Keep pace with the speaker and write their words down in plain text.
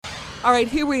All right,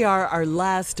 here we are, our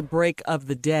last break of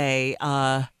the day.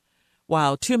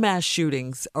 Wow, 2 mass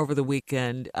shootings over the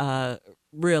weekend.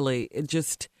 Really, it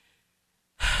just.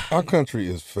 Our country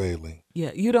is failing.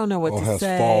 Yeah, you don't know what or to has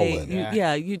say.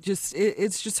 fallen. You just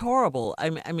it's just horrible.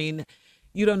 I mean,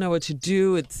 you don't know what to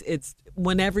do. It's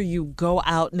whenever you go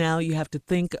out now, you have to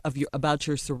think about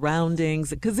your surroundings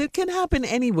because it can happen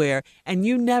anywhere, and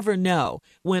you never know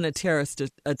when a terrorist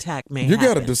attack may You happen.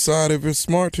 got to decide if it's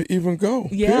smart to even go.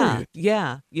 Yeah, period.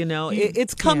 yeah. You know,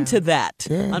 it's come to that.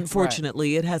 Yeah.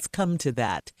 Unfortunately, it has come to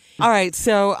that. All right,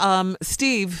 so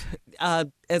Steve,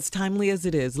 as timely as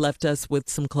it is, left us with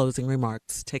some closing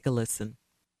remarks. Take a listen.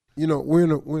 You know,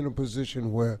 we're in a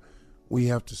position where we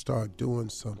have to start doing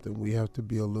something. We have to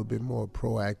be a little bit more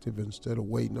proactive instead of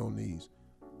waiting on these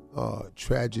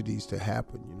tragedies to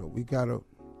happen. You know, we got to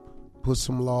put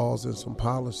some laws and some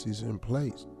policies in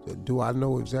place. Do I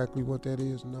know exactly what that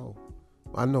is? No.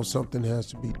 I know something has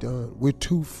to be done. We're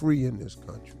too free in this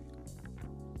country.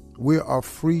 We are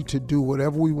free to do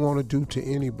whatever we want to do to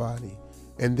anybody.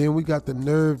 And then we got the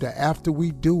nerve that after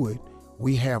we do it,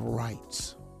 we have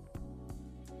rights.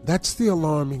 That's the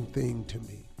alarming thing to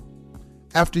me.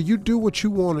 After you do what you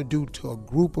want to do to a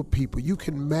group of people, you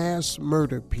can mass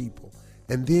murder people.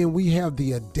 And then we have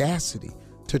the audacity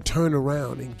to turn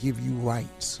around and give you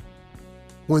rights,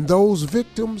 when those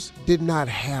victims did not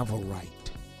have a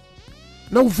right.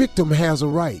 No victim has a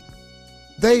right.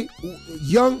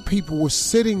 Young people were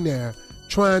sitting there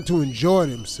trying to enjoy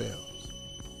themselves.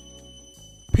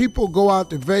 People go out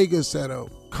to Vegas at a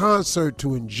concert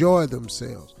to enjoy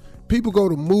themselves. People go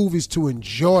to movies to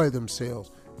enjoy themselves.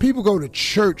 People go to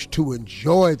church to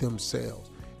enjoy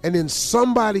themselves. And then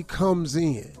somebody comes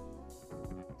in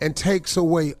and takes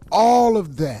away all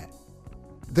of that.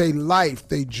 Their life,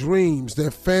 their dreams,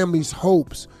 their family's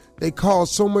hopes. They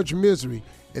cause so much misery.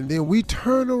 And then we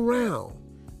turn around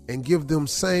and give them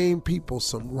same people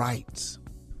some rights.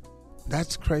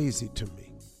 That's crazy to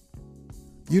me.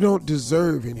 You don't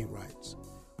deserve any rights.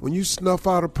 When you snuff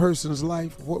out a person's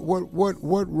life,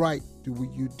 what right do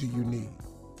you need?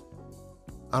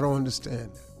 I don't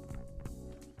understand that.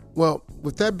 Well,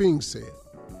 with that being said,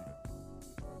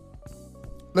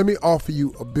 let me offer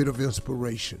you a bit of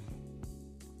inspiration.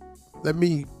 Let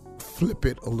me flip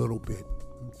it a little bit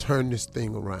and turn this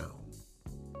thing around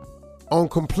on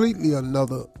completely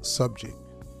another subject,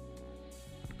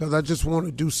 because I just want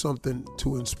to do something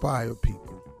to inspire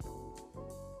people.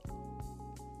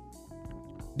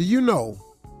 Do you know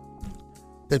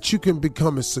that you can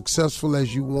become as successful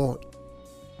as you want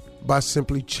by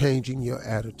simply changing your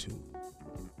attitude?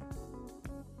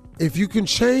 If you can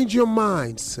change your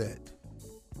mindset,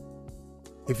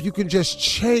 if you can just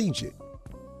change it,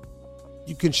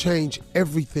 you can change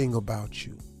everything about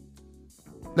you.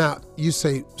 Now, you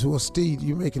say, well, Steve,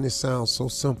 you're making it sound so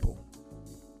simple.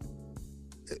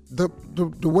 The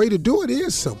way to do it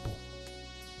is simple.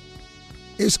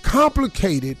 It's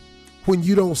complicated when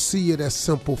you don't see it as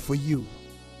simple for you.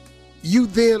 You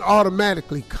then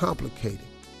automatically complicate it.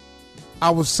 I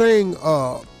was saying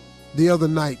the other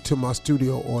night to my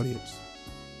studio audience,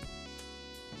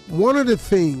 one of the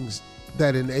things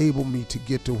that enabled me to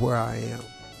get to where I am,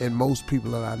 and most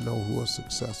people that I know who are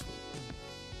successful,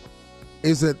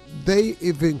 is that they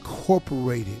have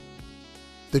incorporated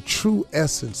the true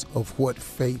essence of what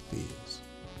faith is.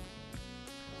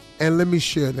 And let me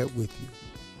share that with you.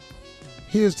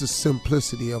 Here's the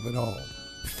simplicity of it all.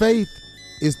 Faith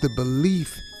is the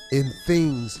belief in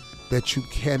things that you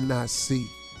cannot see.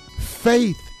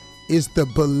 Faith is the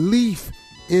belief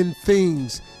in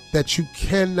things that you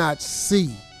cannot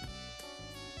see.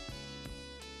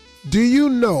 Do you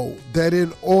know that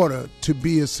in order to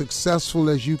be as successful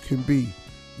as you can be,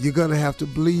 you're going to have to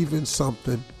believe in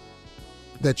something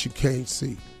that you can't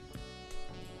see?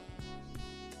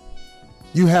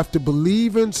 You have to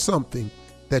believe in something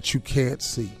that you can't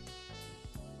see.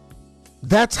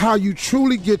 That's how you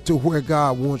truly get to where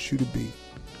God wants you to be.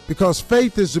 Because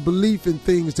faith is the belief in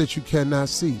things that you cannot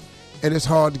see. And it's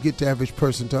hard to get the average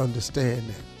person to understand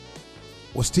that.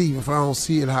 Well, Steve, if I don't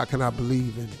see it, how can I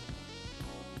believe in it?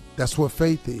 That's what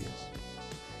faith is.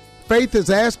 Faith is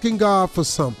asking God for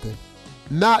something,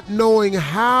 not knowing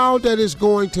how that is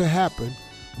going to happen,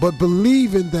 but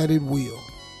believing that it will.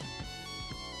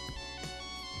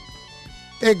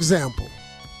 Example.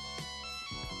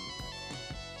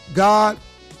 God,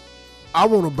 I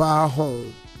want to buy a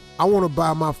home. I want to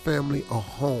buy my family a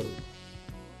home.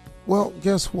 Well,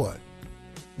 guess what?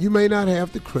 You may not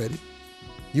have the credit.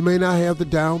 You may not have the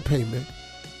down payment.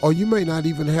 Or you may not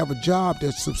even have a job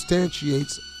that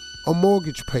substantiates a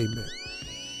mortgage payment.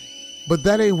 But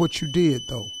that ain't what you did,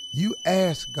 though. You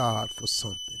asked God for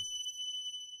something.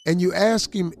 and you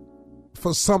ask him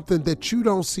for something that you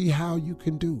don't see how you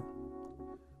can do.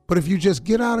 But if you just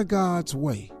get out of God's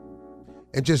way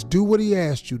and just do what he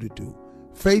asked you to do,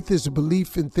 faith is a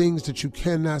belief in things that you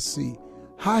cannot see.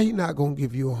 How he not going to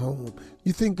give you a home?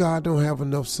 You think God don't have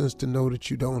enough sense to know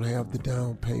that you don't have the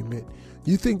down payment?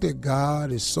 You think that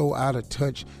God is so out of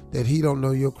touch that he don't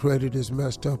know your credit is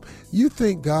messed up? You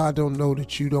think God don't know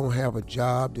that you don't have a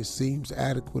job that seems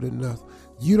adequate enough?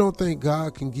 You don't think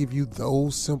God can give you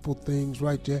those simple things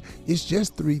right there? It's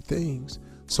just 3 things: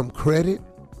 some credit,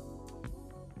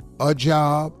 a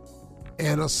job,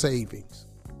 and a savings.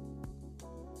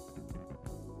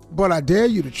 But I dare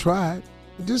you to try it.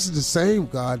 This is the same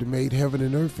God that made heaven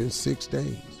and earth in 6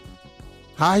 days.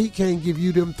 How he can't give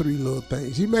you them 3 little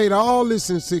things? He made all this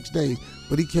in 6 days,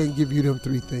 but he can't give you them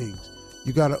 3 things.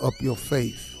 You got to up your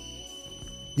faith.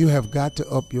 You have got to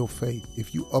up your faith.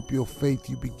 If you up your faith,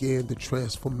 you begin the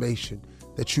transformation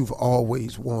that you've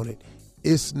always wanted.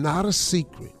 It's not a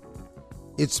secret.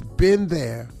 It's been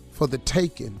there for the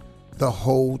taking the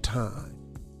whole time.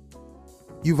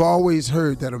 You've always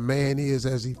heard that a man is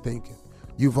as he thinketh.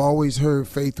 You've always heard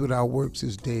faith without works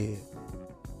is dead.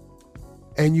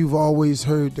 And you've always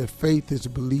heard that faith is a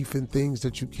belief in things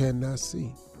that you cannot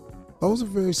see. Those are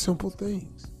very simple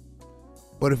things.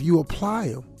 But if you apply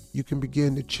them, you can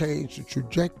begin to change the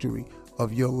trajectory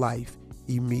of your life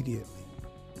immediately.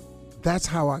 That's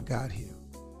how I got here.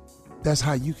 That's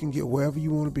how you can get wherever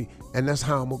you want to be. And that's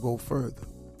how I'm going to go further.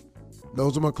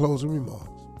 Those are my closing remarks.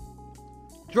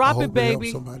 Drop it,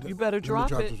 baby. You better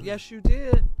drop it. Yes, you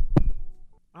did.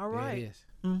 All right. There it is.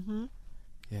 Mm-hmm.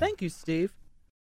 Yeah. Thank you, Steve.